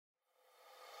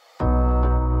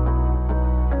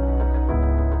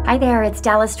Hi there, it's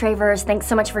Dallas Travers. Thanks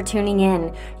so much for tuning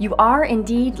in. You are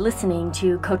indeed listening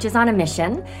to Coaches on a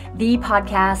Mission, the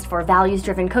podcast for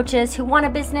values-driven coaches who want a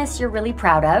business you're really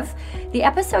proud of. The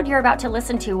episode you're about to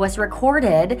listen to was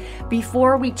recorded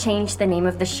before we changed the name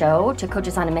of the show to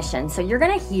Coaches on a Mission. So you're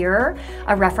going to hear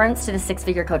a reference to the Six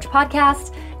Figure Coach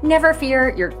podcast. Never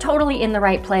fear, you're totally in the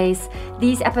right place.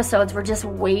 These episodes were just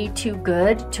way too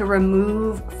good to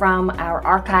remove from our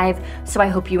archive, so I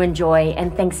hope you enjoy,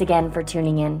 and thanks again for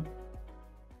tuning in.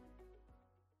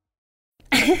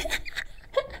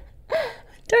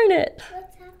 Darn it.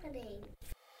 What's happening?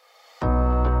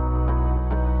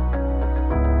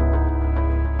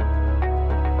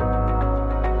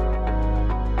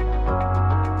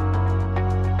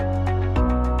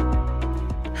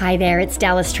 Hi there, it's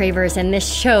Dallas Travers, and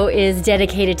this show is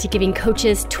dedicated to giving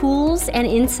coaches tools and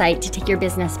insight to take your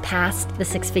business past the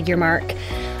six-figure mark.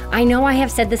 I know I have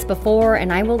said this before,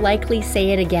 and I will likely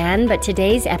say it again, but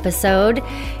today's episode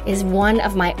is one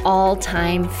of my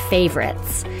all-time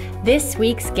favorites. This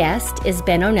week's guest is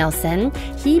Benno Nelson.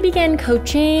 He began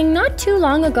coaching not too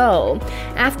long ago.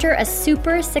 After a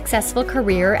super successful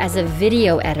career as a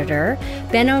video editor,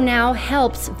 Benno now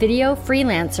helps video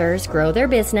freelancers grow their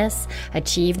business,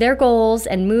 achieve their goals,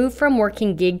 and move from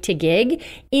working gig to gig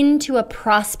into a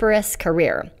prosperous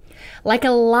career. Like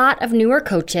a lot of newer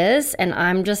coaches, and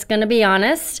I'm just going to be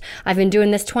honest, I've been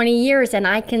doing this 20 years and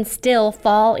I can still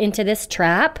fall into this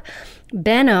trap.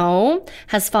 Benno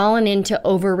has fallen into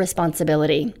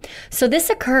over-responsibility. So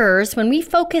this occurs when we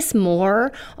focus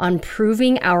more on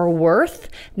proving our worth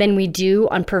than we do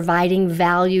on providing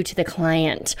value to the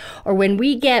client, or when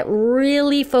we get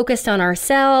really focused on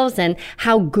ourselves and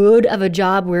how good of a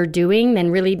job we're doing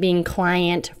than really being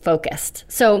client-focused.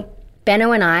 So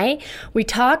Benno and we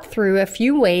talked through a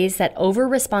few ways that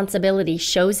over-responsibility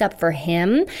shows up for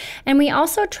him, and we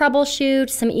also troubleshoot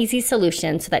some easy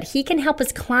solutions so that he can help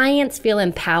his clients feel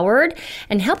empowered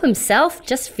and help himself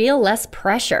just feel less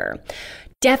pressure.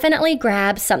 Definitely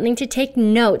grab something to take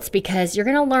notes because you're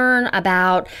going to learn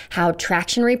about how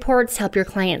traction reports help your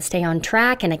clients stay on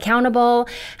track and accountable,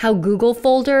 how Google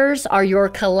folders are your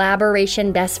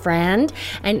collaboration best friend,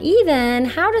 and even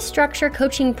how to structure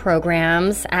coaching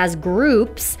programs as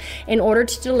groups in order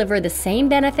to deliver the same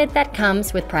benefit that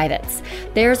comes with privates.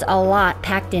 There's a lot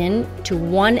packed in to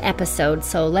one episode,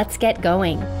 so let's get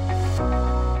going.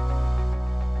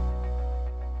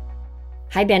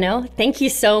 Hi, Benno. Thank you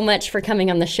so much for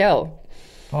coming on the show.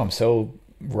 Oh, I'm so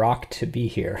rocked to be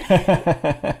here.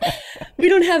 We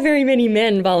don't have very many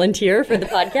men volunteer for the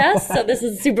podcast, so this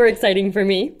is super exciting for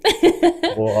me.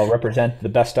 Well, I'll represent the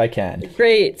best I can.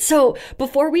 Great. So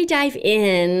before we dive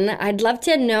in, I'd love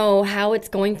to know how it's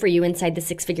going for you inside the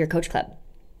Six Figure Coach Club.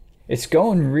 It's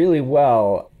going really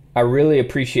well. I really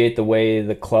appreciate the way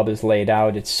the club is laid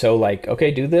out. It's so like,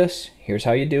 okay, do this. Here's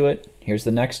how you do it. Here's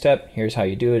the next step. Here's how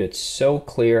you do it. It's so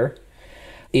clear.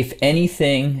 If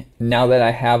anything, now that I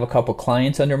have a couple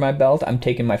clients under my belt, I'm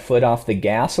taking my foot off the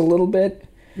gas a little bit,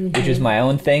 which is my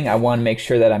own thing. I want to make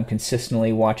sure that I'm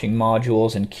consistently watching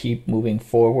modules and keep moving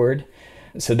forward.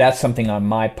 So that's something on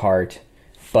my part.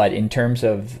 But in terms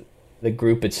of the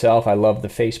group itself, I love the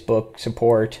Facebook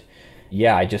support.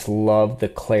 Yeah, I just love the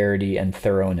clarity and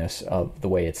thoroughness of the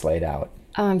way it's laid out.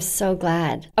 Oh, I'm so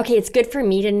glad. Okay, it's good for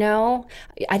me to know.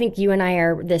 I think you and I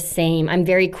are the same. I'm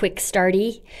very quick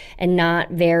starty and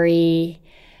not very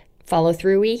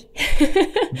follow-through-y. So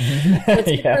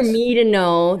it's good for me to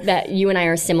know that you and I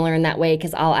are similar in that way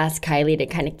because I'll ask Kylie to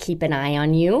kind of keep an eye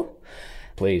on you.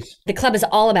 Please. The club is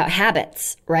all about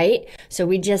habits, right? So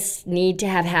we just need to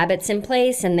have habits in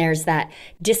place, and there's that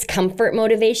discomfort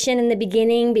motivation in the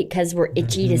beginning because we're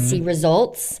itchy to see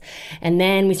results. And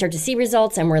then we start to see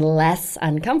results and we're less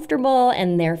uncomfortable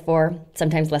and therefore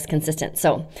sometimes less consistent.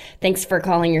 So thanks for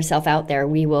calling yourself out there.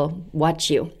 We will watch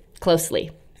you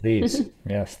closely. Please.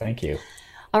 Yes, thank you.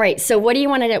 All right. So what do you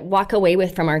want to walk away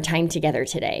with from our time together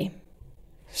today?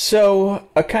 So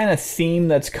a kind of theme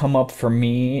that's come up for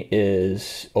me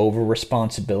is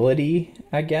over-responsibility,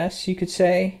 I guess you could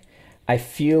say. I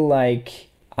feel like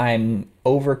I'm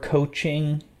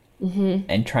over-coaching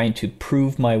and trying to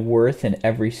prove my worth in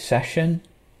every session.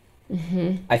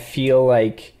 I feel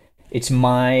like it's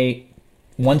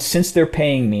since they're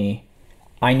paying me,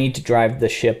 I need to drive the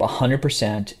ship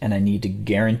 100% and I need to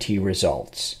guarantee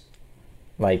results.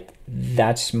 Like,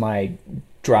 that's my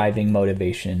driving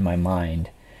motivation in my mind.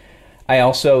 I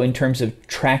also, in terms of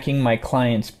tracking my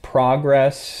clients'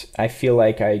 progress, I feel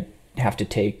like I have to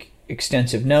take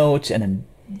extensive notes and then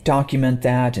document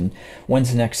that and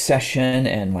when's the next session,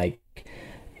 and like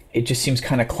it just seems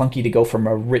kind of clunky to go from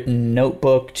a written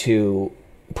notebook to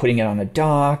putting it on a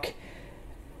doc.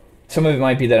 some of it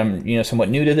might be that I'm, somewhat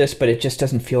new to this, but it just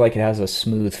doesn't feel like it has a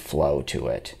smooth flow to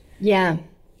it. Yeah.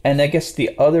 And I guess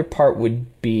the other part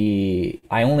would be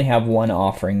I only have one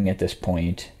offering at this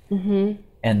point,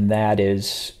 and that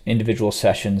is individual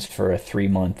sessions for a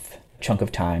 3-month chunk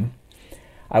of time.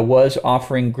 I was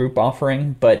offering group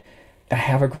offering, but I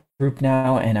have a group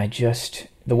now, and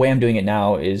the way I'm doing it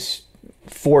now is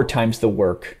 4 times the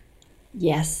work.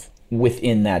 Yes.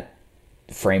 Within that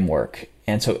framework.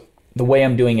 And so the way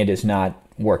I'm doing it is not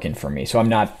working for me. So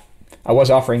I was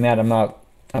offering that. I'm not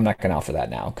going to offer that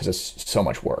now because it's so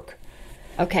much work.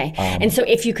 Okay. And so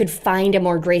if you could find a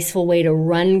more graceful way to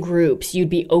run groups, you'd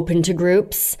be open to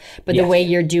groups, but the way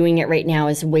you're doing it right now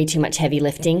is way too much heavy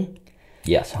lifting?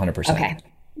 Yes, 100%. Okay.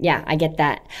 Yeah, I get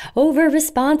that. Over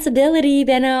responsibility,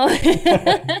 Benno.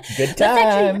 Good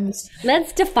times.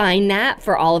 Let's define that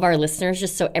for all of our listeners,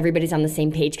 just so everybody's on the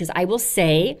same page. Because I will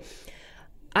say,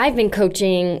 I've been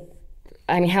coaching,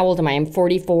 how old am I? I'm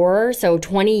 44, so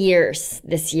 20 years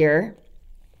this year.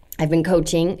 I've been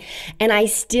coaching, and I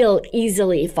still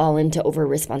easily fall into over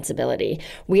responsibility.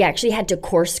 We actually had to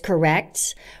course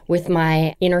correct with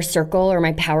my inner circle or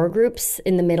my power groups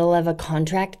in the middle of a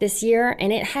contract this year,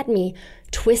 and it had me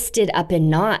twisted up in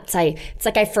knots. It's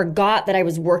like I forgot that I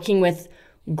was working with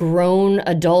grown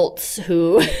adults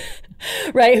who,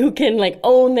 right, who can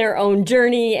own their own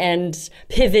journey and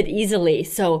pivot easily.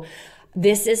 So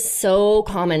this is so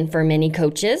common for many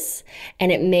coaches,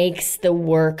 and it makes the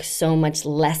work so much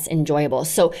less enjoyable.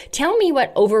 So tell me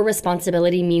what over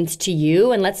responsibility means to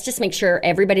you, and let's just make sure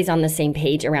everybody's on the same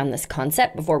page around this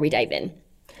concept before we dive in.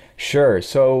 Sure.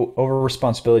 So over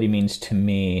responsibility means to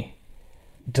me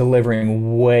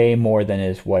delivering way more than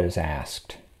is what is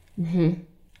asked.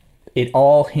 It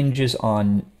all hinges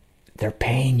on they're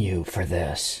paying you for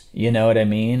this. You know what I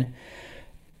mean?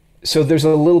 So there's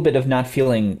a little bit of not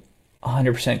feeling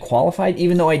 100% qualified,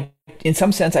 even though in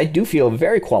some sense, I do feel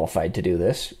very qualified to do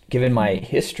this, given my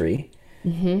history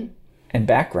and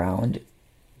background.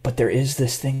 But there is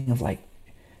this thing of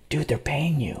dude, they're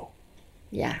paying you.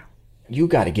 Yeah. You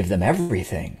got to give them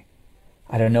everything.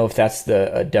 I don't know if that's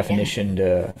the definition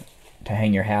to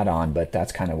hang your hat on, but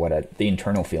that's kind of what the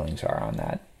internal feelings are on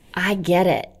that. I get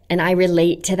it. And I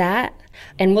relate to that.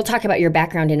 And we'll talk about your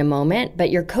background in a moment, but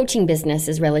your coaching business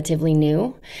is relatively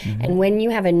new. And when you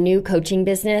have a new coaching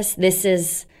business, this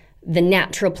is the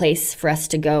natural place for us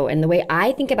to go. And the way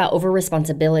I think about over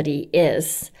responsibility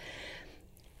is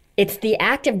it's the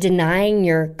act of denying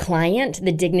your client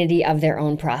the dignity of their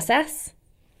own process.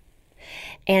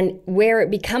 And where it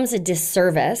becomes a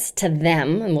disservice to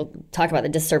them, and we'll talk about the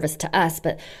disservice to us,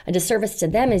 but a disservice to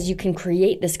them is you can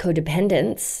create this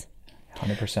codependence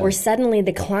 100%. where suddenly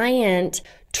the client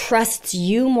trusts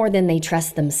you more than they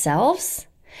trust themselves,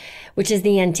 which is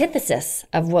the antithesis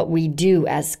of what we do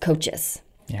as coaches.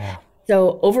 Yeah.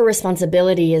 So over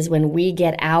responsibility is when we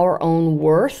get our own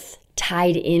worth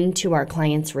tied into our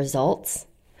clients' results,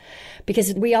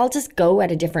 because we all just go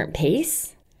at a different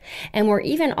pace. And we're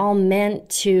even all meant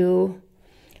to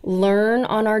learn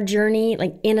on our journey,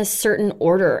 in a certain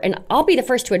order. And I'll be the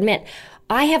first to admit,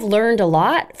 I have learned a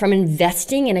lot from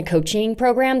investing in a coaching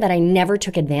program that I never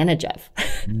took advantage of.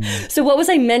 So what was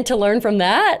I meant to learn from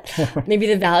that? Maybe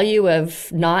the value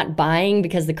of not buying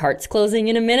because the cart's closing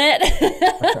in a minute.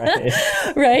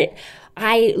 Right?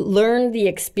 I learned the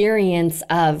experience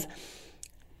of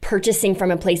purchasing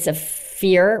from a place of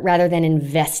fear rather than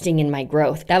investing in my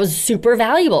growth. That was super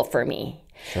valuable for me.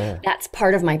 Sure. That's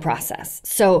part of my process.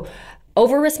 So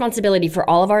over responsibility for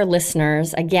all of our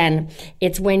listeners, again,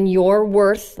 it's when your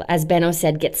worth, as Benno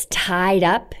said, gets tied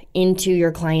up into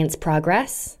your client's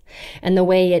progress. And the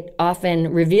way it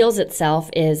often reveals itself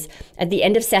is at the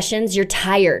end of sessions, you're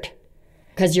tired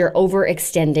because you're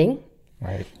overextending.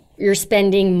 Right. You're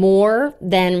spending more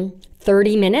than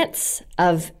 30 minutes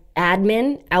of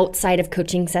admin outside of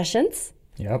coaching sessions.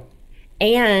 Yep.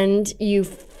 And you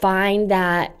find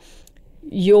that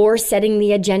you're setting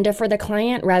the agenda for the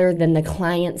client rather than the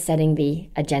client setting the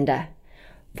agenda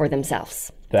for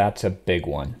themselves. That's a big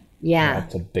one. Yeah.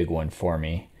 That's a big one for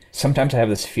me. Sometimes I have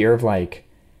this fear of how am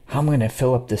I going to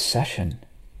fill up this session?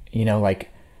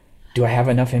 Do I have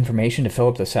enough information to fill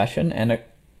up the session? And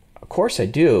of course I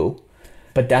do,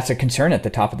 but that's a concern at the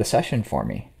top of the session for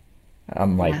me.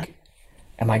 I'm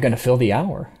am I going to fill the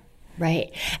hour?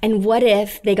 Right. And what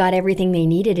if they got everything they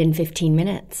needed in 15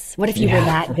 minutes? What if you were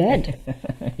that good?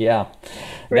 Yeah.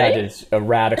 Right? That is a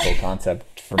radical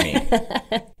concept for me.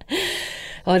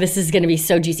 Oh, this is going to be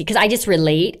so juicy because I just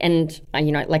relate. And,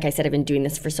 like I said, I've been doing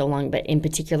this for so long, but in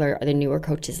particular, are the newer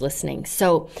coaches listening.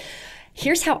 So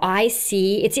Here's how I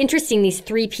see it's interesting, these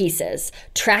three pieces.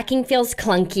 Tracking feels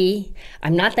clunky.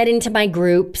 I'm not that into my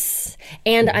groups.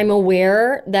 And I'm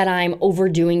aware that I'm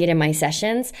overdoing it in my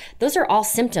sessions. Those are all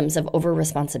symptoms of over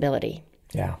responsibility.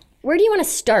 Yeah. Where do you want to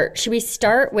start? Should we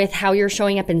start with how you're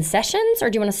showing up in sessions, or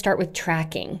do you want to start with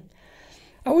tracking?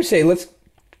 I would say let's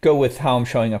go with how I'm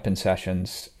showing up in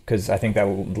sessions, because I think that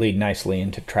will lead nicely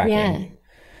into tracking. Yeah.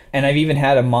 And I've even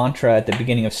had a mantra at the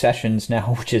beginning of sessions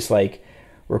now, which is like,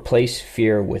 replace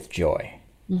fear with joy.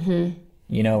 Mm-hmm.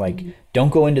 You know, like,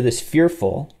 don't go into this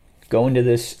fearful, go into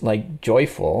this like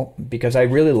joyful, because I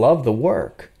really love the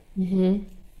work. Mm-hmm.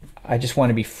 I just want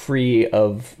to be free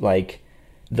of like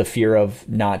the fear of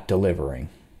not delivering.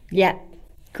 Yeah,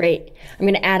 great. I'm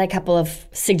going to add a couple of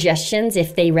suggestions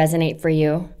if they resonate for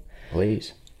you.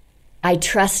 Please. I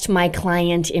trust my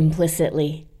client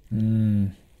implicitly.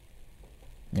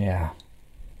 Yeah.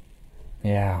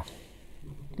 Yeah.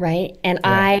 Right? And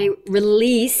I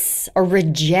release or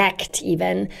reject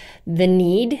even the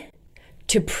need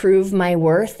to prove my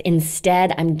worth.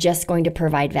 Instead, I'm just going to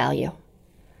provide value.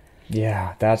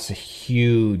 Yeah, that's a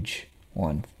huge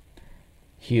one.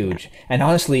 Huge. And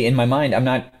honestly, in my mind, I'm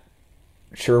not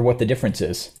sure what the difference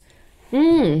is.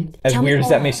 As weird as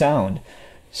that may sound.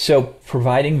 So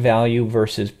providing value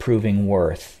versus proving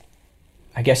worth.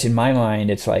 I guess in my mind,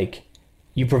 it's like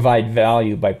you provide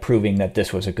value by proving that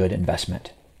this was a good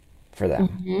investment for them.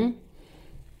 Mm-hmm.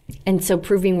 And so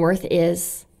proving worth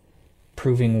is?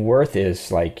 Proving worth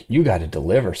is like, you got to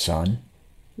deliver, son.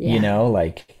 Yeah. You know,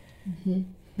 like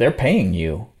they're paying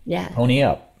you. Yeah. Pony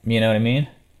up. You know what I mean?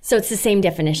 So it's the same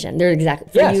definition. They're exactly.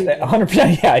 Yes,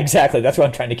 100%. Yeah, exactly. That's what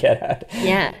I'm trying to get at.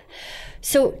 Yeah.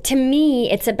 So to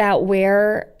me, it's about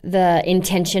where the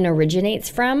intention originates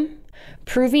from.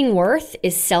 Proving worth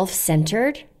is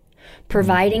self-centered.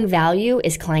 Providing value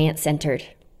is client-centered.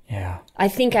 Yeah. I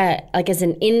think like as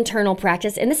an internal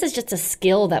practice, and this is just a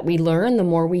skill that we learn the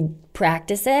more we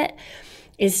practice it,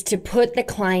 is to put the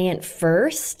client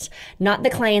first, not the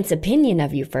client's opinion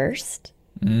of you first.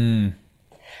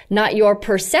 Not your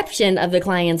perception of the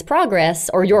client's progress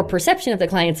or your perception of the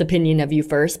client's opinion of you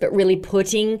first, but really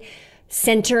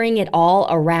centering it all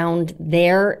around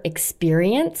their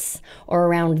experience or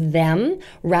around them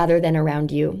rather than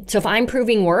around you. So if I'm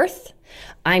proving worth,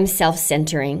 I'm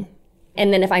self-centering.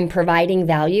 And then if I'm providing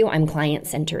value, I'm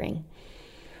client-centering.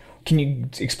 Can you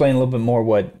explain a little bit more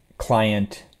what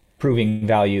client proving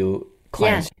value,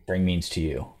 client-centering means to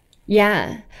you?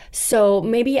 Yeah. So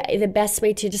maybe the best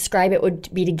way to describe it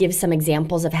would be to give some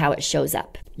examples of how it shows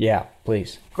up. Yeah,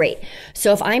 please. Great.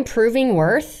 So if I'm proving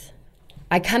worth,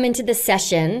 I come into the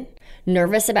session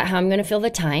nervous about how I'm going to fill the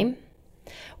time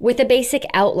with a basic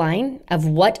outline of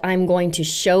what I'm going to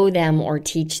show them or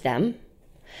teach them.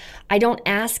 I don't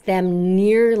ask them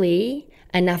nearly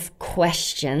enough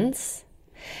questions.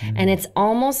 And it's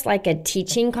almost like a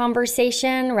teaching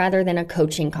conversation rather than a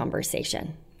coaching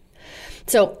conversation.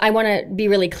 So I want to be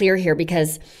really clear here,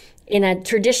 because in a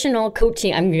traditional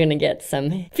coaching, I'm going to get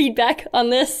some feedback on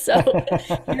this. So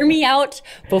hear me out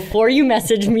before you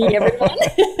message me, everyone.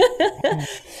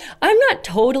 I'm not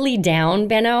totally down,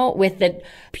 Benno, with the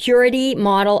purity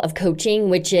model of coaching,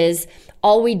 which is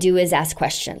all we do is ask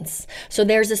questions. So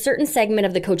there's a certain segment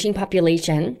of the coaching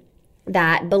population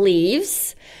that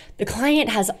believes the client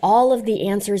has all of the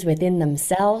answers within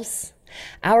themselves.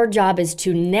 Our job is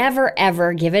to never,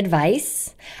 ever give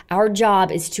advice. Our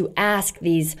job is to ask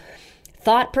these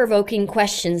thought-provoking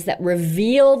questions that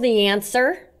reveal the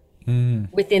answer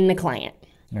within the client.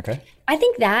 Okay. I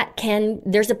think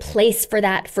there's a place for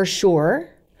that for sure.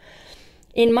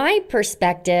 In my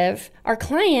perspective, our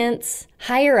clients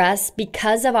hire us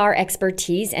because of our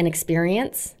expertise and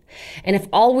experience. And if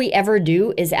all we ever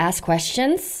do is ask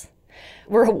questions,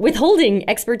 we're withholding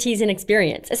expertise and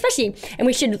experience, especially, and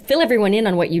we should fill everyone in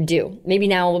on what you do. Maybe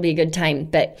now will be a good time,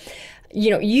 but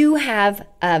you have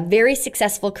a very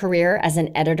successful career as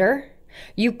an editor.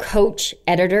 You coach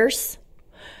editors.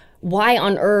 Why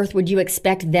on earth would you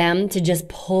expect them to just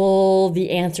pull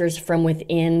the answers from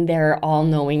within their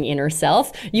all-knowing inner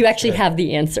self? You actually have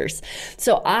the answers.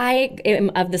 So I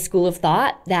am of the school of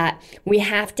thought that we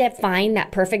have to find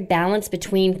that perfect balance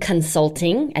between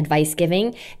consulting, advice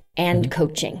giving, and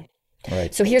coaching.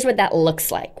 Right. So here's what that looks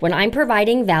like. When I'm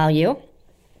providing value,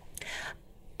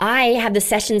 I have the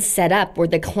sessions set up where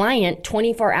the client,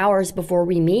 24 hours before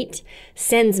we meet,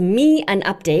 sends me an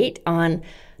update on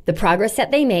the progress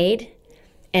that they made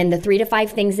and the 3 to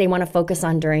 5 things they want to focus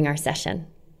on during our session.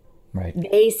 Right.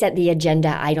 They set the agenda.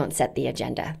 I don't set the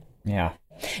agenda. Yeah.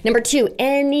 Number 2,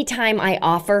 anytime I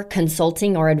offer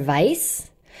consulting or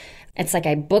advice, it's like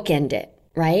I bookend it.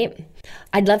 right?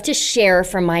 I'd love to share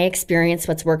from my experience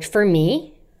what's worked for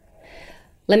me.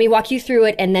 Let me walk you through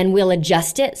it and then we'll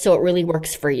adjust it so it really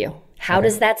works for you. How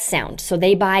does that sound? So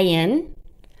they buy in,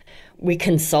 we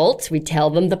consult, we tell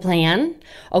them the plan.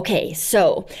 Okay,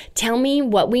 so tell me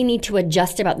what we need to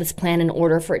adjust about this plan in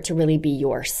order for it to really be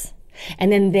yours.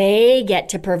 And then they get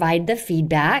to provide the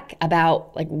feedback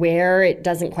about like where it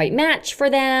doesn't quite match for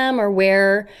them or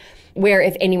where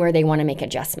if anywhere they want to make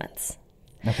adjustments.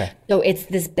 Okay. So it's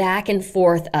this back and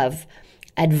forth of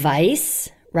advice,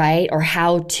 right? Or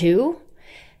how to,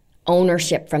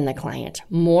 ownership from the client.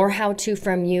 More how to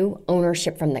from you,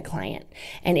 ownership from the client.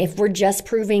 And if we're just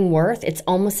proving worth, it's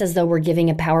almost as though we're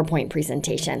giving a PowerPoint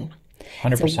presentation.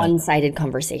 100%. It's a one-sided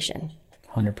conversation.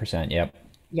 100%. Yep.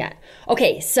 Yeah.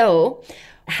 Okay. So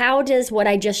how does what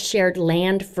I just shared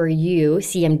land for you?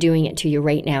 See, I'm doing it to you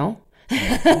right now.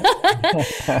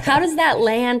 How does that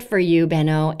land for you,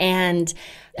 Benno? And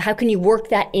how can you work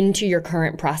that into your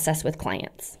current process with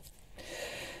clients?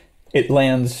 It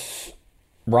lands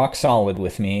rock solid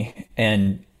with me.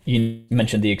 And you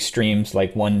mentioned the extremes,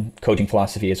 like one coaching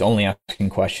philosophy is only asking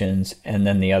questions, and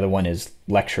then the other one is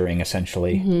lecturing,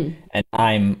 essentially. Mm-hmm. And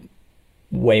I'm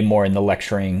way more in the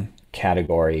lecturing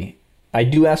category. I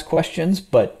do ask questions,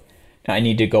 but I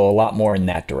need to go a lot more in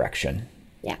that direction.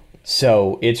 Yeah.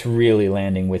 So it's really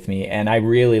landing with me. And I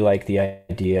really like the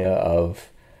idea of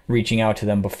reaching out to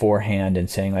them beforehand and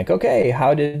saying like, okay,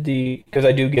 because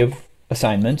I do give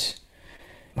assignments.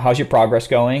 How's your progress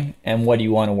going? And what do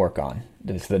you want to work on?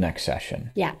 This is the next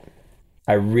session. Yeah.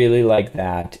 I really like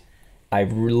that. I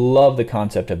love the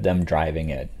concept of them driving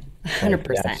it.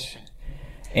 100%.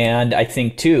 And I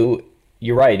think too,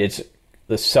 you're right. It's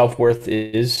the self-worth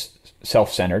is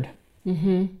self-centered,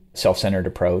 self-centered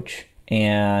approach.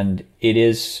 And it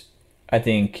is, I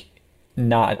think,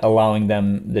 not allowing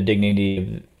them the dignity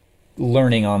of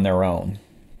learning on their own,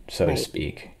 so to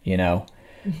speak, you know?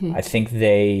 Mm-hmm. I think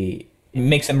it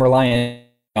makes them reliant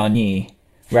on me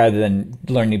rather than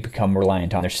learning to become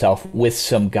reliant on themselves with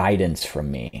some guidance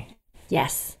from me.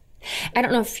 Yes. I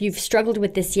don't know if you've struggled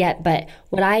with this yet, but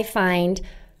what I find,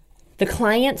 the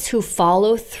clients who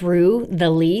follow through the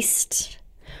least,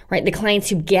 right? The clients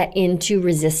who get into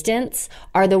resistance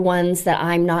are the ones that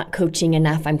I'm not coaching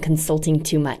enough. I'm consulting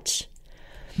too much.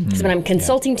 Because when I'm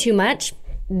consulting too much,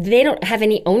 they don't have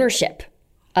any ownership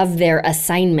of their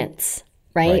assignments,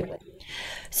 right?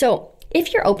 So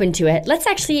if you're open to it, let's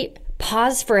actually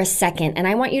pause for a second. And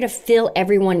I want you to fill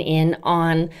everyone in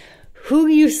on who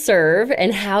you serve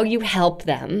and how you help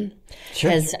them.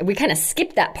 Because we kind of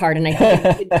skipped that part, and I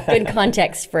think it's good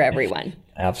context for everyone.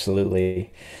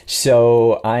 Absolutely.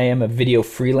 So I am a video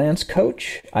freelance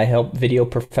coach. I help video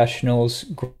professionals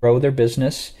grow their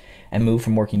business and move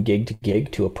from working gig to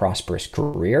gig to a prosperous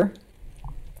career.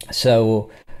 So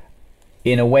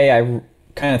in a way, I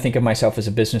kind of think of myself as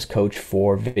a business coach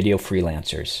for video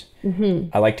freelancers. Mm-hmm.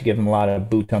 I like to give them a lot of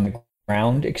boots on the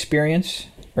ground experience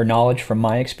or knowledge from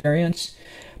my experience.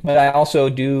 But I also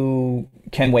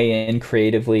can weigh in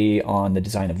creatively on the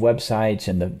design of websites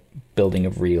and the building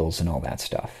of reels and all that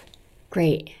stuff.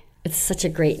 Great. It's such a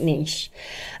great niche.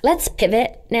 Let's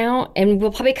pivot now, and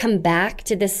we'll probably come back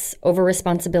to this over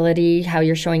responsibility, how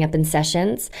you're showing up in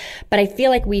sessions. But I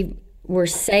feel like we're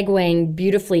segueing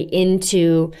beautifully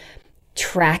into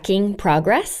tracking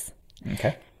progress.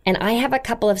 Okay. And I have a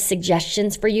couple of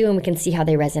suggestions for you, and we can see how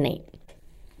they resonate.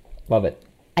 Love it.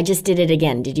 I just did it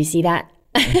again. Did you see that?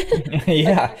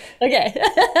 Yeah. Okay.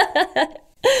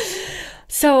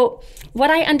 So what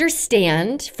I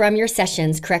understand from your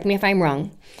sessions, correct me if I'm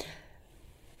wrong,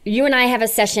 you and I have a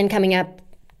session coming up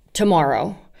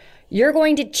tomorrow. You're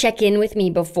going to check in with me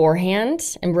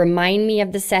beforehand and remind me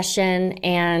of the session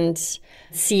and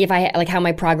see if how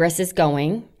my progress is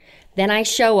going. Then I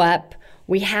show up,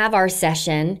 we have our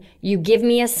session, you give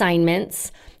me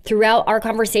assignments. Throughout our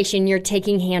conversation, you're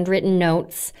taking handwritten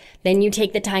notes. Then you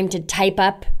take the time to type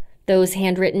up those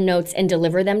handwritten notes and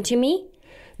deliver them to me.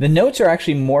 The notes are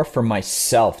actually more for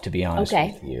myself, to be honest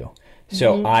with you.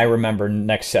 So I remember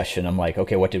next session, I'm like,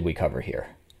 okay, what did we cover here?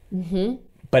 Mm-hmm.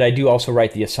 But I do also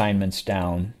write the assignments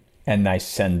down and I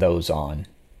send those on.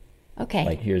 Okay.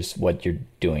 Like, here's what you're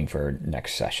doing for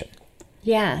next session.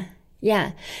 Yeah.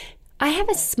 Yeah. I have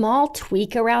a small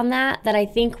tweak around that I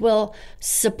think will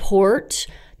support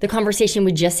the conversation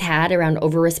we just had around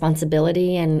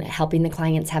over-responsibility and helping the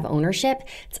clients have ownership.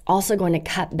 It's also going to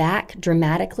cut back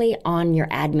dramatically on your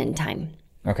admin time.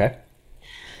 Okay.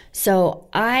 So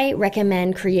I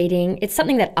recommend creating, it's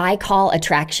something that I call a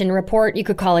traction report. You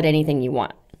could call it anything you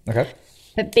want. Okay.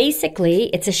 But basically,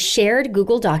 it's a shared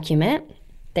Google document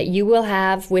that you will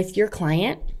have with your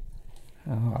client.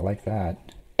 Oh, I like that.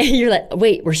 And you're like,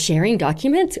 wait, we're sharing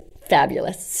documents?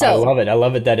 Fabulous. So I love it. I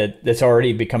love it that it's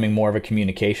already becoming more of a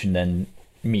communication than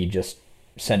me just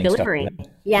sending delivering. stuff to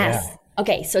them. Yes. Yeah.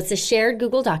 Okay, so it's a shared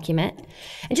Google document.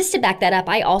 And just to back that up,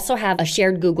 I also have a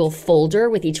shared Google folder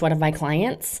with each one of my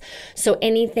clients. So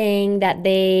anything that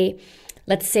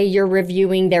let's say you're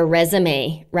reviewing their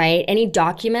resume, right? Any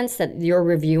documents that you're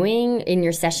reviewing in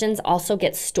your sessions also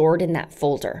get stored in that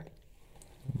folder.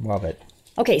 Love it.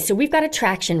 Okay, so we've got a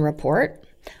traction report.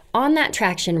 On that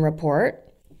traction report,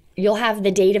 you'll have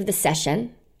the date of the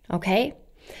session, okay?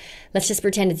 Let's just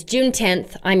pretend it's June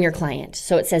 10th. I'm your client.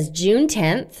 So it says June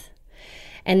 10th.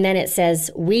 And then it says,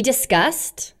 we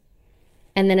discussed,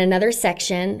 and then another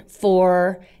section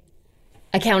for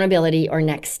accountability or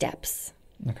next steps.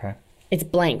 Okay. It's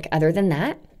blank other than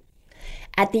that.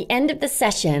 At the end of the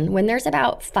session, when there's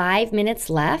about 5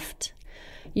 minutes left,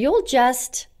 you'll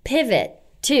just pivot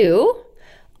to,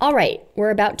 all right, we're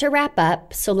about to wrap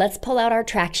up, so let's pull out our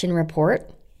traction report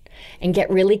and get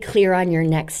really clear on your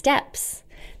next steps.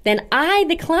 Then I,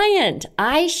 the client,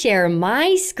 I share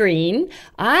my screen.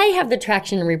 I have the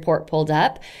traction report pulled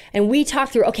up and we talk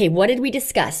through, okay, what did we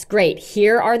discuss? Great.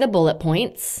 Here are the bullet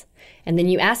points. And then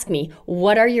you ask me,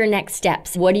 what are your next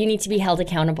steps? What do you need to be held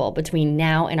accountable between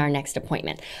now and our next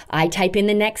appointment? I type in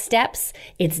the next steps.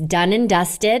 It's done and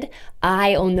dusted.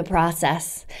 I own the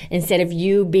process instead of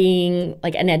you being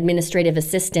like an administrative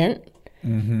assistant,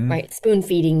 right? Spoon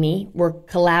feeding me. We're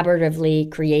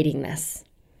collaboratively creating this.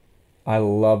 I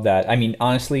love that. I mean,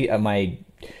 honestly,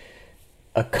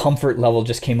 a comfort level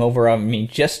just came over me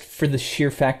just for the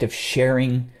sheer fact of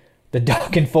sharing the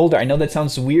doc and folder. I know that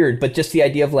sounds weird, but just the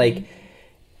idea of like,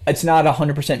 it's not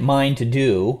 100% mine to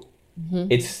do.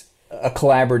 It's a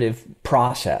collaborative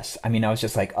process. I mean, I was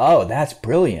just like, oh, that's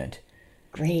brilliant.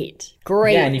 Great.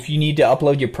 Yeah, and if you need to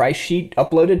upload your price sheet,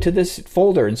 upload it to this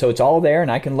folder. And so it's all there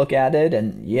and I can look at it.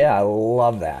 And yeah, I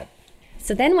love that.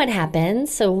 So then what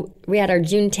happens? So we had our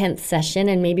June 10th session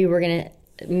and maybe we're going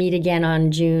to meet again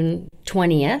on June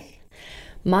 20th.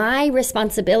 My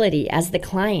responsibility as the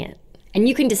client, and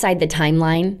you can decide the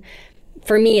timeline.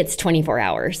 For me, it's 24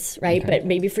 hours, right? Okay. But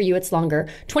maybe for you, it's longer.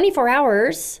 24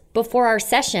 hours before our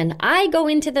session, I go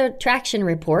into the traction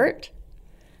report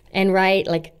and write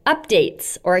like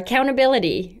updates or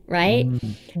accountability, right?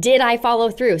 Did I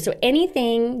follow through? So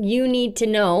anything you need to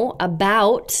know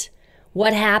about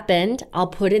what happened, I'll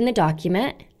put in the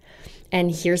document.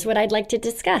 And here's what I'd like to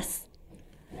discuss.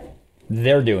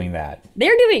 They're doing that.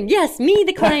 Yes, me,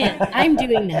 the client. I'm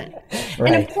doing that.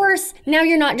 Right. And of course, now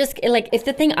you're not just like, if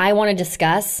the thing I want to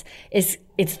discuss is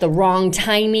it's the wrong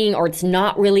timing or it's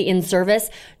not really in service,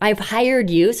 I've hired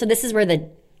you. So this is where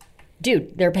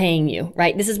they're paying you,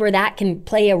 right? This is where that can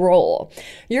play a role.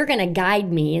 You're going to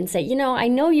guide me and say, I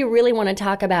know you really want to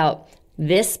talk about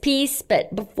this piece,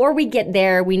 but before we get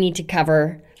there, we need to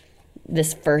cover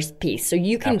this first piece. So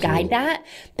you can Absolutely. guide that,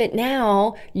 but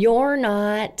now you're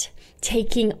not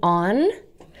taking on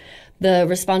the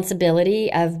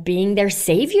responsibility of being their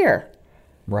savior.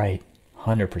 Right.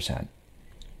 100%.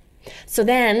 So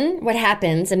then what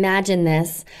happens, imagine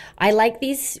this, I like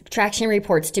these traction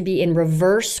reports to be in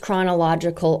reverse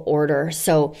chronological order.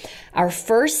 So our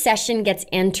first session gets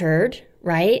entered,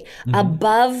 right?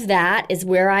 Above that is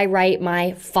where I write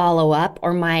my follow-up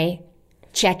or my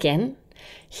check-in.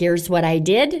 Here's what I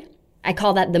did. I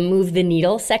call that the move the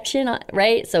needle section,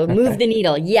 right? So move the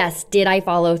needle. Yes, did I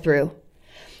follow through?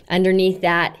 Underneath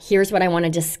that, here's what I want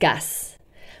to discuss.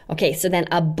 Okay, so then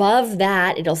above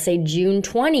that, it'll say June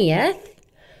 20th,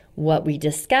 what we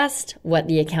discussed, what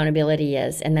the accountability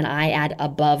is. And then I add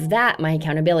above that my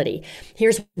accountability.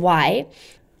 Here's why.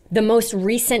 The most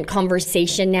recent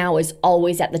conversation now is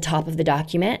always at the top of the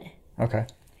document. Okay.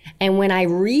 And when I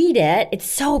read it, it's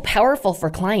so powerful for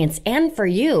clients and for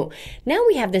you. Now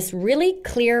we have this really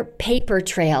clear paper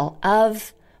trail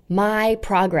of my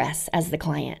progress as the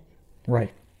client.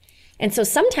 Right. And so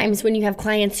sometimes when you have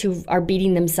clients who are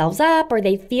beating themselves up or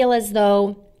they feel as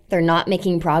though they're not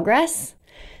making progress,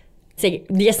 say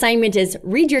the assignment is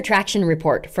read your traction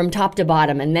report from top to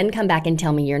bottom and then come back and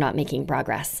tell me you're not making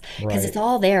progress. Because Right. it's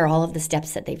all there, all of the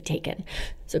steps that they've taken.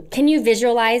 So can you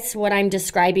visualize what I'm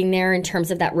describing there in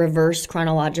terms of that reverse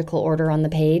chronological order on the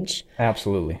page?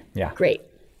 Absolutely. Yeah. Great.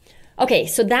 Okay,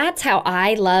 so that's how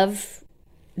I love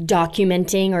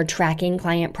documenting or tracking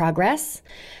client progress.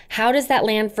 How does that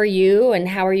land for you and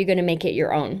how are you going to make it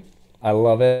your own? I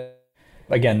love it.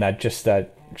 Again, that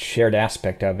shared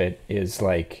aspect of it is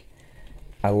like,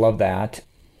 I love that.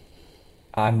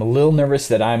 I'm a little nervous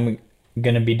that I'm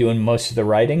going to be doing most of the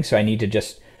writing, so I need to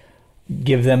just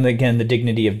give them, again, the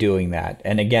dignity of doing that.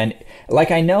 And again,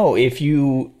 like I know if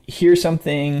you hear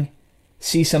something,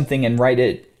 see something, and write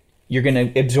it you're going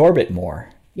to absorb it more.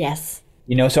 Yes.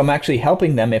 So I'm actually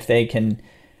helping them if they can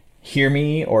hear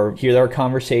me or hear our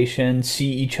conversation, see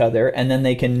each other, and then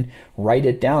they can write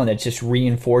it down. It's just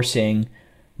reinforcing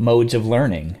modes of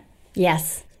learning.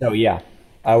 Yes. So yeah,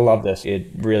 I love this. It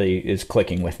really is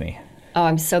clicking with me. Oh,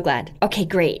 I'm so glad. Okay,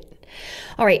 great.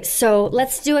 All right, so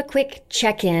let's do a quick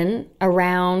check-in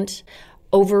around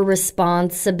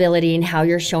over-responsibility and how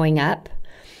you're showing up.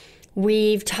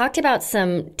 We've talked about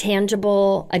some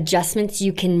tangible adjustments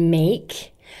you can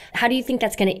make. How do you think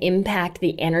that's going to impact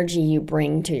the energy you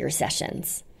bring to your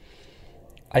sessions?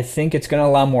 I think it's going to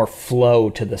allow more flow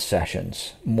to the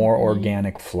sessions, more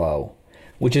organic flow,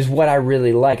 which is what I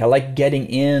really like. I like getting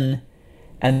in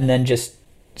and then just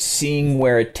seeing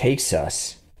where it takes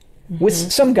us with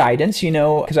some guidance,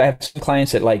 because I have some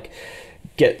clients that like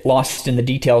get lost in the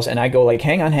details, and I go like,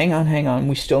 hang on.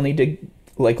 We still need to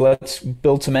let's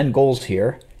build some end goals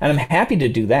here. And I'm happy to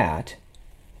do that,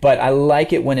 but I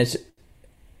like it when it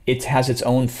has its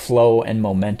own flow and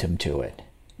momentum to it.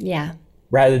 Yeah.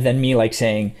 Rather than me like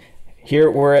saying,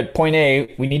 here we're at point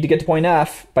A, we need to get to point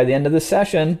F by the end of the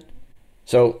session.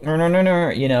 So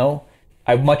no,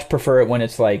 I much prefer it when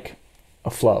it's like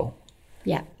a flow.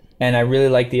 Yeah. And I really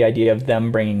like the idea of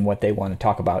them bringing what they want to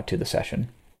talk about to the session.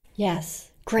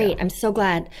 Yes. Great. Yeah. I'm so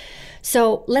glad.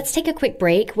 So let's take a quick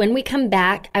break. When we come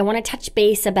back, I want to touch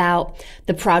base about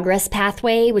the progress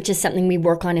pathway, which is something we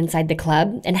work on inside the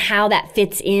club, and how that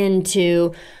fits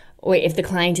into, if the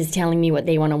client is telling me what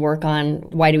they want to work on,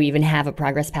 why do we even have a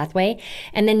progress pathway?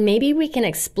 And then maybe we can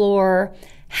explore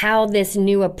how this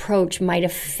new approach might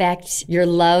affect your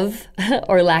love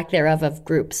or lack thereof of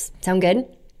groups. Sound good?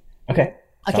 Okay.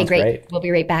 Okay, great. We'll be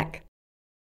right back.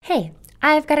 Hey,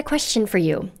 I've got a question for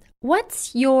you.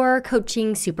 What's your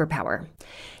coaching superpower?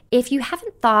 If you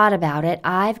haven't thought about it,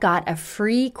 I've got a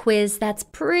free quiz that's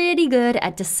pretty good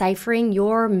at deciphering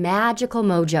your magical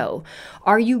mojo.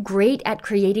 Are you great at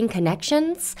creating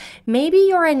connections? Maybe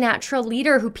you're a natural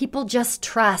leader who people just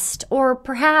trust, or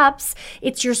perhaps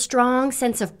it's your strong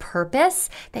sense of purpose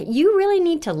that you really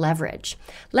need to leverage.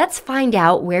 Let's find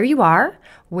out where you are,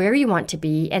 where you want to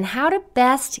be, and how to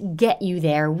best get you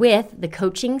there with the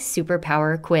Coaching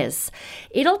Superpower Quiz.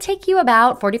 It'll take you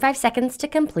about 45 seconds to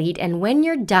complete, and when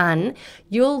you're done,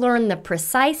 you'll learn the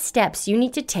precise steps you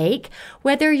need to take,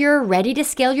 whether you're ready to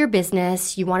scale your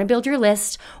business, you want to build your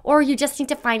list, or you just need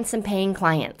to find some paying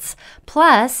clients.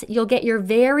 Plus, you'll get your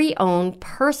very own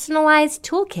personalized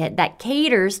toolkit that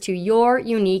caters to your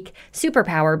unique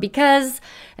superpower, because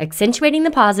accentuating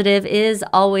the positive is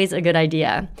always a good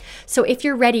idea. So if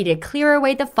you're ready to clear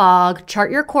away the fog,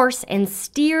 chart your course, and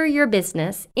steer your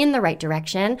business in the right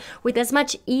direction with as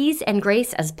much ease and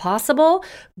grace as possible,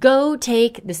 go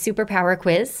take the Superpower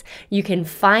Quiz. You can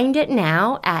find it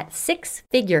now at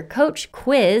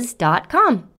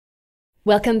sixfigurecoachquiz.com.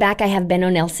 Welcome back. I have Benno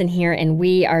Nelson here, and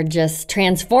we are just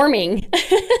transforming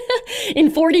in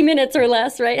 40 minutes or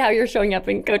less, right? How you're showing up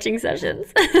in coaching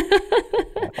sessions.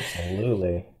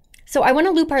 Absolutely. So I want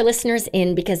to loop our listeners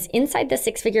in, because inside the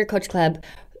Six Figure Coach Club,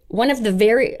 one of the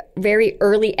very, very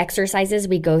early exercises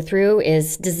we go through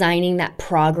is designing that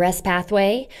progress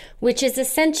pathway, which is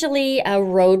essentially a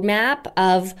roadmap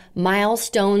of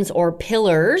milestones or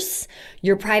pillars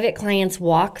your private clients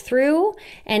walk through,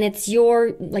 and it's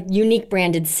your unique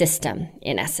branded system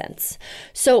in essence.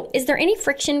 So is there any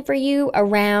friction for you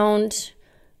around,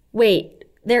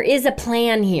 there is a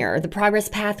plan here. The progress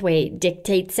pathway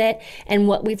dictates it. And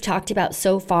what we've talked about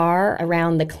so far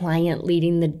around the client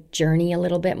leading the journey a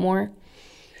little bit more?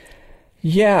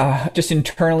 Yeah, just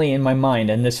internally in my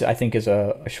mind, and this I think is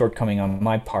a shortcoming on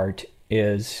my part,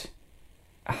 is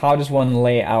how does one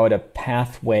lay out a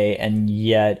pathway and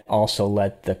yet also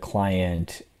let the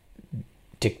client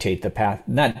dictate the path?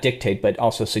 Not dictate, but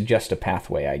also suggest a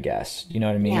pathway, I guess. You know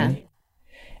what I mean?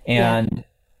 Yeah. And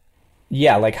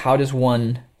yeah, how does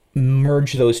one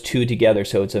merge those two together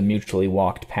so it's a mutually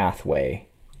walked pathway?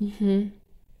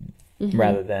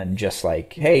 Rather than just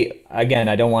hey, again,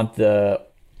 I don't want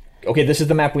this is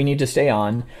the map we need to stay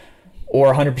on,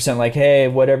 or 100% hey,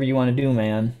 whatever you want to do,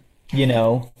 man.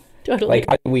 Totally.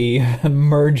 How do we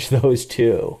merge those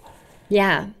two?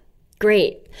 Yeah,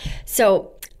 great.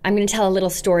 So I'm going to tell a little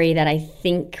story that I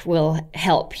think will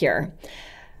help here.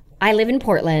 I live in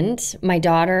Portland. My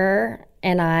daughter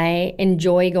and I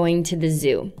enjoy going to the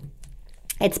zoo.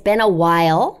 It's been a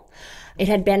while. It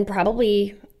had been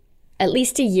probably at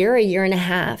least a year and a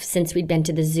half since we'd been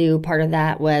to the zoo. Part of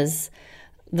that was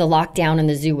the lockdown and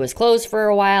the zoo was closed for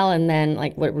a while, and then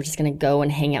we're just going to go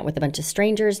and hang out with a bunch of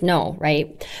strangers? No,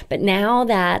 right? But now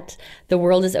that the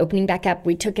world is opening back up,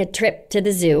 we took a trip to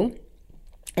the zoo.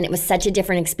 And it was such a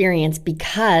different experience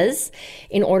because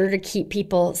in order to keep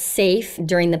people safe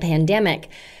during the pandemic,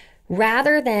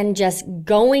 rather than just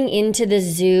going into the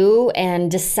zoo and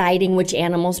deciding which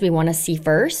animals we want to see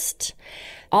first,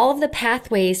 all of the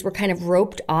pathways were kind of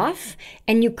roped off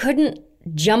and you couldn't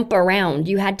jump around.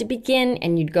 You had to begin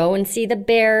and you'd go and see the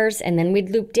bears, and then we'd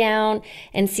loop down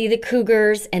and see the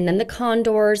cougars and then the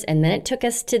condors, and then it took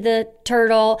us to the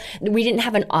turtle. We didn't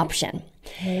have an option.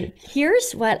 Right.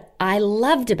 Here's what I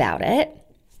loved about it.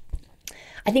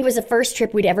 I think it was the first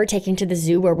trip we'd ever taken to the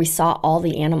zoo where we saw all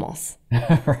the animals.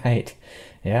 Right.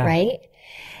 Yeah. Right.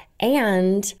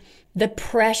 And the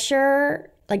pressure,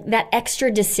 like that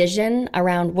extra decision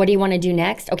around what do you want to do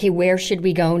next? Okay, where should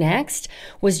we go next?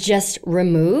 Was just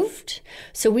removed.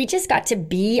 So we just got to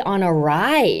be on a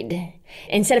ride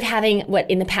instead of having what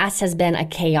in the past has been a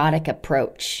chaotic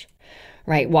approach.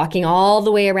 Right, walking all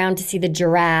the way around to see the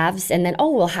giraffes and then,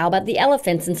 oh, well, how about the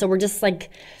elephants? And so we're just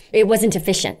like, it wasn't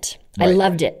efficient. Right. I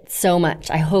loved it so much.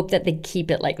 I hope that they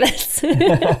keep it like this.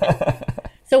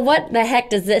 So what the heck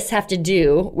does this have to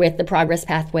do with the progress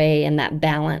pathway and that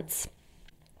balance?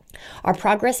 Our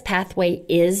progress pathway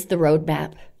is the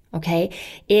roadmap, okay?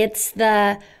 It's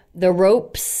the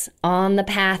ropes on the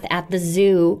path at the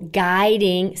zoo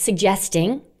guiding,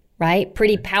 suggesting, right,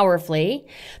 pretty powerfully,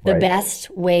 the best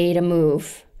way to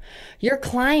move. Your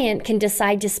client can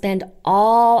decide to spend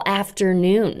all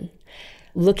afternoon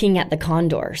looking at the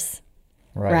condors,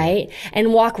 right?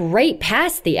 And walk right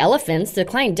past the elephants. The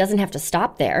client doesn't have to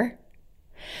stop there.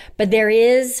 But there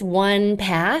is one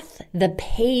path. The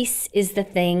pace is the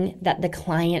thing that the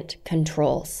client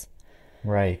controls.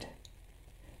 Right.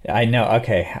 I know.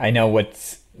 Okay. I know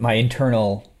what's my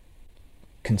internal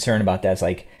concern about that is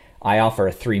like, I offer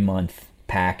a 3-month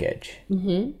package.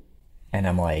 Mm-hmm. And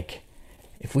I'm like,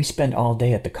 if we spend all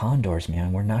day at the condors,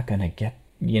 man, we're not going to get,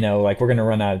 we're going to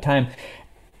run out of time.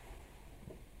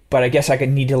 But I guess I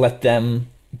need to let them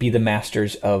be the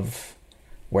masters of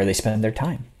where they spend their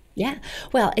time. Yeah.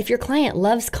 Well, if your client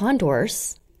loves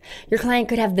condors, your client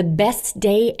could have the best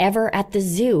day ever at the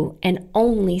zoo and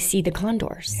only see the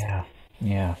condors.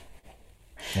 Yeah.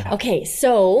 Okay.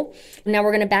 So now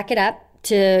we're going to back it up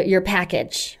to your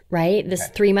package, right? This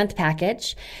 3-month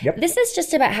package. Yep. This is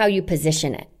just about how you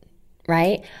position it,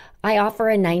 right? I offer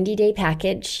a 90-day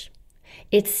package.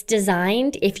 It's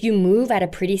designed, if you move at a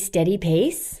pretty steady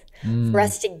pace, for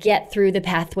us to get through the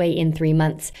pathway in 3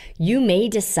 months. You may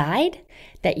decide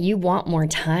that you want more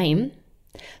time.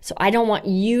 So I don't want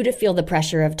you to feel the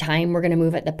pressure of time. We're going to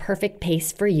move at the perfect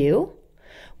pace for you.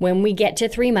 When we get to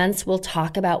 3 months, we'll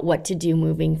talk about what to do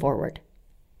moving forward.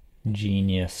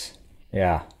 Genius.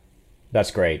 Yeah, that's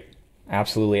great.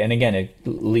 Absolutely. And again, it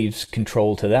leaves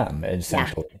control to them,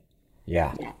 essentially.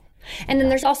 Yeah. And then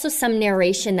there's also some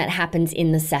narration that happens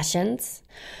in the sessions.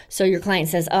 So your client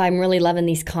says, oh, I'm really loving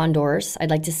these condors. I'd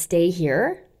like to stay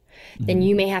here. Mm-hmm. Then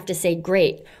you may have to say,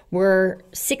 great, we're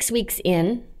 6 weeks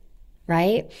in,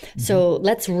 right? Mm-hmm. So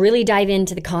let's really dive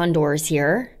into the condors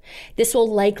here. This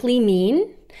will likely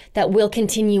mean that we'll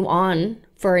continue on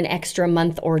for an extra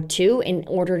month or two in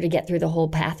order to get through the whole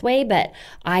pathway. But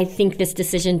I think this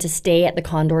decision to stay at the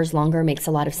condors longer makes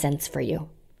a lot of sense for you.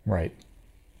 Right.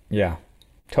 Yeah,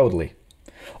 totally.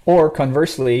 Or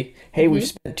conversely, hey, we've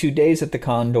spent 2 days at the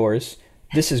condors.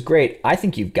 This is great. I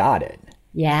think you've got it.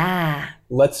 Yeah.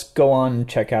 Let's go on and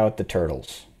check out the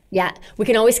turtles. Yeah. We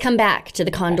can always come back to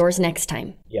the condors next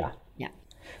time. Yeah. Yeah.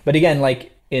 But again,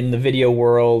 like in the video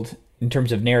world, in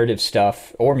terms of narrative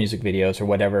stuff or music videos or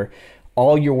whatever,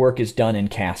 all your work is done in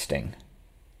casting.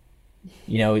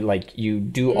 Like you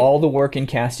do all the work in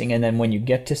casting, and then when you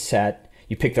get to set,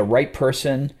 you pick the right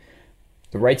person,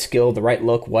 the right skill, the right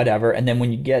look, whatever. And then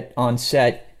when you get on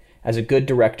set, as a good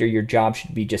director, your job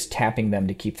should be just tapping them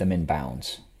to keep them in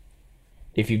bounds.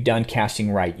 If you've done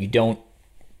casting right, you don't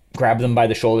grab them by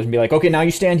the shoulders and be like, okay, now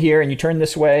you stand here and you turn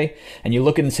this way and you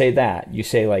look and say that. You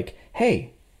say like,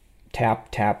 hey, tap,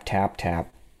 tap, tap,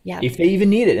 tap. Yeah. If they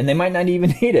even need it, and they might not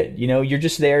even need it, you're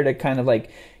just there to kind of like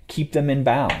keep them in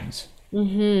bounds.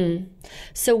 Mm-hmm.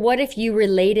 So what if you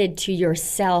related to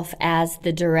yourself as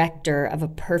the director of a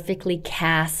perfectly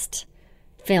cast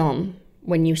film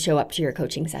when you show up to your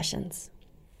coaching sessions?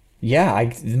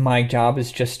 Yeah, my job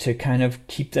is just to kind of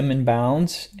keep them in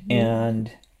bounds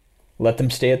and let them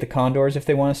stay at the condors if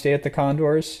they want to stay at the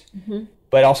condors,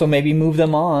 but also maybe move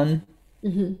them on.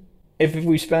 If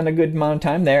we spend a good amount of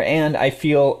time there, and I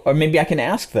feel, or maybe I can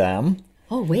ask them.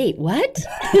 Oh, wait, what?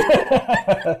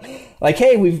 Like,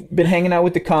 hey, we've been hanging out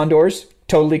with the condors.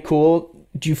 Totally cool.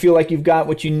 Do you feel like you've got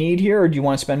what you need here, or do you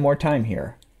want to spend more time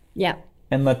here? Yeah.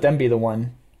 And let them be the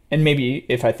one. And maybe,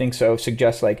 if I think so,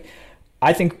 suggest like,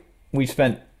 I think we've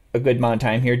spent a good amount of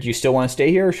time here. Do you still want to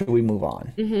stay here or should we move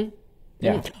on?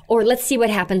 Yeah. Or let's see what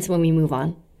happens when we move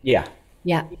on. Yeah.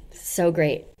 Yeah. So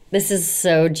great. This is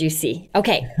so juicy.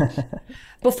 Okay.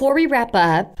 Before we wrap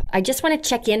up, I just want to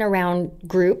check in around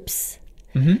groups.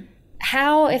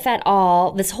 How, if at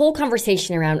all, this whole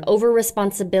conversation around over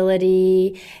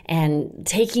responsibility and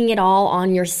taking it all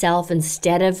on yourself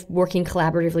instead of working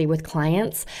collaboratively with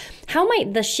clients, how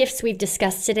might the shifts we've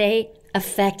discussed today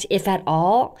affect, if at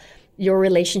all, your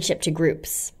relationship to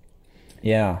groups?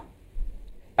 Yeah.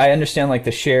 I understand like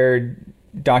the shared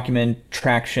document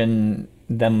traction,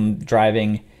 them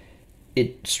driving.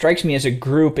 It strikes me as a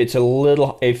group, it's a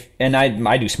little, and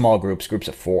I do small groups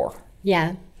of 4.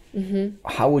 Yeah.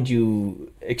 How would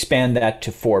you expand that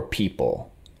to 4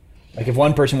 people? Like if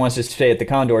one person wants to stay at the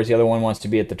Condors, the other one wants to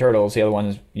be at the Turtles, the other one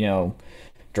is,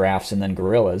 Giraffes and then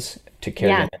Gorillas, to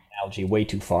carry an analogy way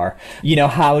too far.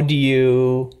 How do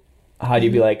you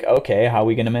be like, okay, how are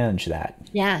we going to manage that?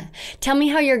 Yeah. Tell me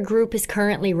how your group is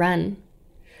currently run.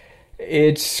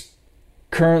 It's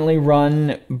currently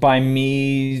run by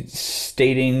me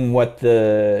stating what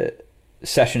the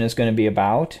session is going to be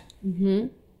about.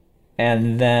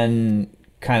 And then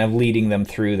kind of leading them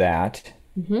through that.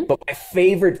 But my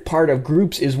favorite part of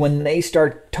groups is when they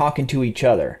start talking to each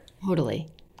other. Totally.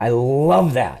 I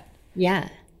love that. Yeah.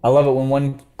 I love it when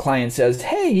one client says,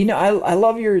 hey, I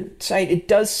love your site. It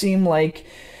does seem like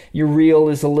your reel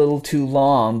is a little too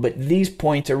long, but these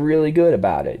points are really good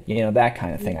about it. That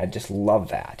kind of thing. I just love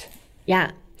that.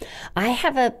 Yeah. I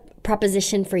have a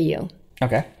proposition for you.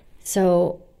 Okay.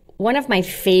 So one of my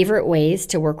favorite ways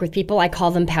to work with people, I call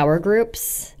them power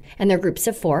groups, and they're groups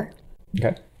of 4.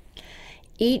 Okay.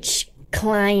 Each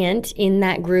client in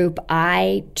that group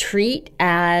I treat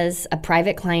as a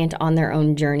private client on their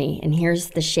own journey, and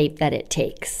here's the shape that it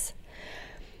takes.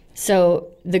 So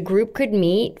the group could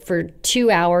meet for 2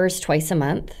 hours twice a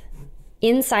month.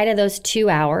 Inside of those 2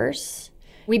 hours,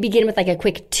 we begin with like a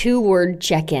quick 2-word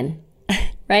check-in,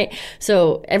 right?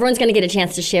 So everyone's going to get a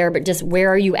chance to share, but just where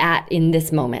are you at in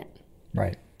this moment?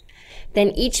 Right. Then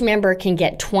each member can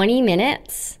get 20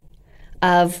 minutes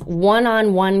of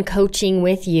one-on-one coaching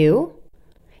with you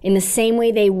in the same way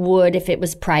they would if it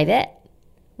was private,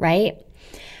 right?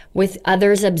 With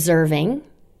others observing.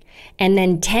 And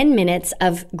then 10 minutes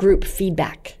of group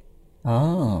feedback.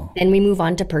 Oh. Then we move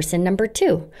on to person number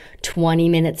 2. 20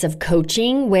 minutes of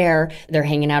coaching where they're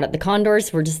hanging out at the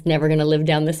Condors. We're just never going to live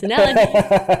down this analogy,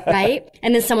 right?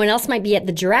 And then someone else might be at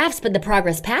the Giraffes, but the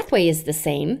progress pathway is the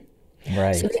same.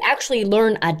 Right. So we actually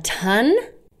learn a ton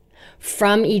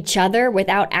from each other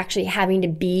without actually having to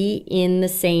be in the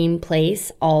same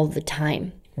place all the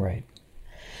time. Right.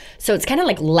 So it's kind of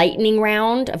like lightning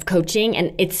round of coaching,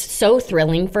 and it's so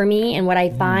thrilling for me. And what I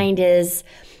find is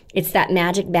it's that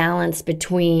magic balance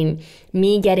between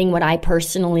me getting what I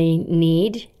personally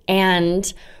need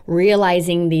and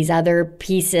realizing these other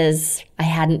pieces I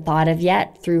hadn't thought of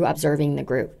yet through observing the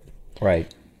group.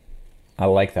 Right. I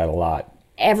like that a lot.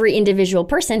 Every individual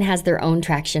person has their own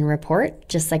traction report,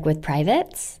 just like with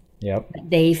privates. Yep.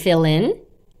 They fill in.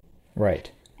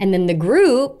 Right. And then the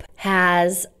group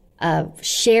has a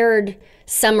shared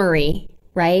summary,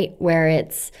 right? Where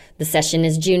it's the session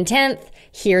is June 10th.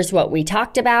 Here's what we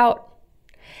talked about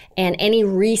and any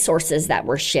resources that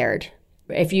were shared.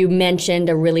 If you mentioned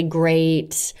a really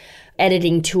great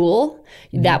editing tool,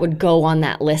 that would go on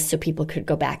that list so people could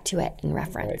go back to it and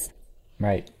reference.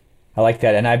 Right. I like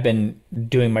that. And I've been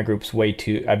doing my groups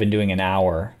I've been doing an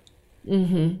hour.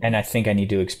 And I think I need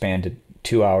to expand to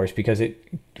 2 hours because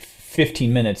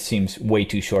 15 minutes seems way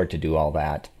too short to do all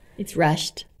that. It's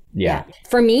rushed. Yeah.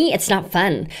 For me, it's not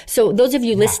fun. So those of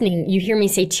you listening, you hear me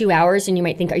say 2 hours and you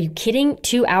might think, are you kidding?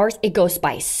 2 hours? It goes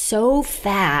by so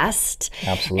fast.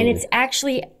 Absolutely. And it's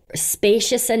actually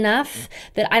spacious enough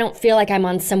that I don't feel like I'm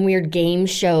on some weird game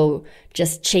show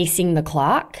just chasing the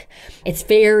clock. It's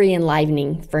very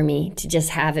enlivening for me to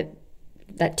just have it,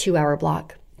 that 2 hour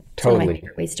block. It's one of my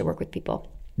favorite ways to work with people.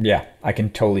 Yeah, I can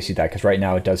totally see that because right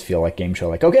now it does feel like game show.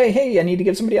 Like, okay, hey, I need to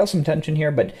give somebody else some attention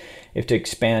here. But if to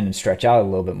expand and stretch out a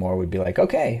little bit more, we'd be like,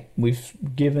 okay, we've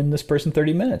given this person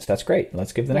 30 minutes. That's great.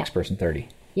 Let's give the next person 30.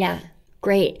 Yeah,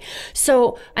 great.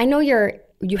 So I know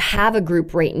you have a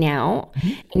group right now,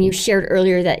 and you shared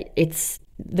earlier that it's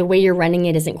the way you're running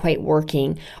it isn't quite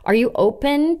working. Are you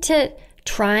open to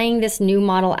trying this new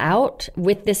model out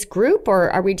with this group, or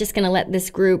are we just going to let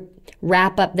this group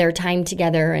wrap up their time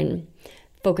together and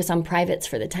focus on privates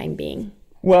for the time being?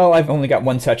 Well, I've only got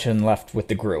one session left with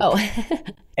the group. Oh.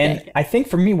 And I think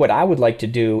for me, what I would like to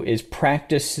do is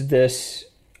practice this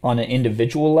on an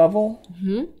individual level,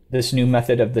 this new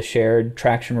method of the shared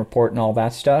traction report and all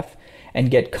that stuff, and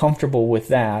get comfortable with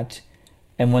that.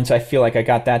 And once I feel like I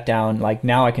got that down, like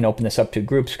now I can open this up to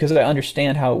groups because I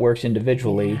understand how it works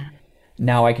individually. Yeah.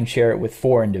 Now I can share it with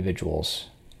 4 individuals.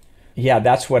 Yeah,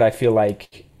 that's what I feel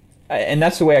like. And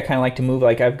that's the way I kind of like to move.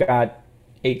 Like I've got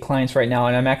 8 clients right now,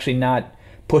 and I'm actually not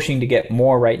pushing to get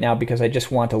more right now because I just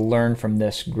want to learn from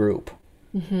this group.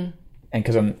 Mm-hmm. And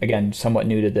because I'm, again, somewhat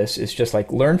new to this, it's just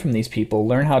like learn from these people,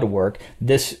 learn how to work.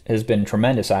 This has been a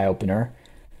tremendous eye-opener.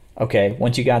 Okay,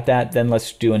 once you got that, then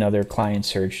let's do another client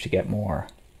surge to get more.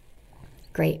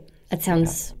 Great. That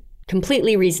sounds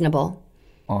completely reasonable.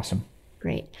 Awesome.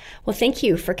 Great. Well, thank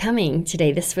you for coming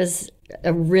today. This was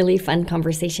a really fun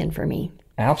conversation for me.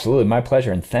 Absolutely. My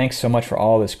pleasure. And thanks so much for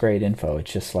all this great info.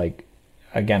 It's just like,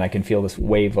 again, I can feel this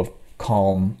wave of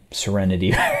calm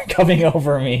serenity coming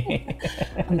over me.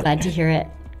 I'm glad to hear it.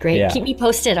 Great. Yeah. Keep me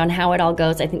posted on how it all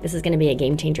goes. I think this is going to be a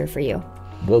game changer for you.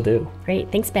 Will do.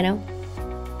 Great. Thanks, Benno.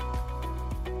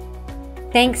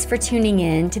 Thanks for tuning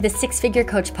in to the Six Figure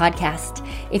Coach podcast.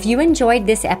 If you enjoyed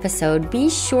this episode, be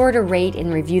sure to rate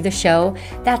and review the show.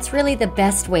 That's really the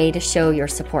best way to show your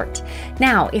support.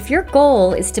 Now, if your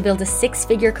goal is to build a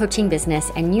 6-figure coaching business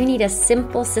and you need a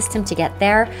simple system to get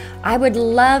there, I would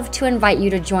love to invite you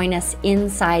to join us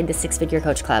inside the Six Figure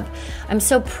Coach Club. I'm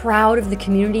so proud of the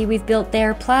community we've built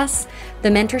there. Plus, the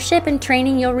mentorship and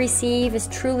training you'll receive is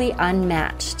truly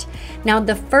unmatched. Now,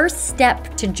 the first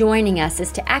step to joining us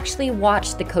is to actually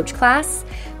watch the coach class.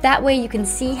 That way you can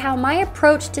see how my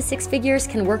approach to 6 figures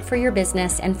can work for your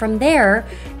business, and from there,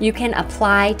 you can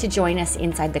apply to join us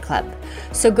inside the club.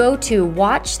 So go to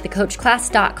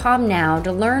watchthecoachclass.com now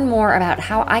to learn more about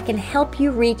how I can help you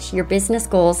reach your business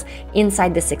goals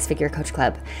inside the 6 Figure Coach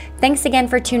Club. Thanks again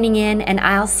for tuning in, and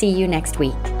I'll see you next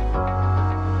week.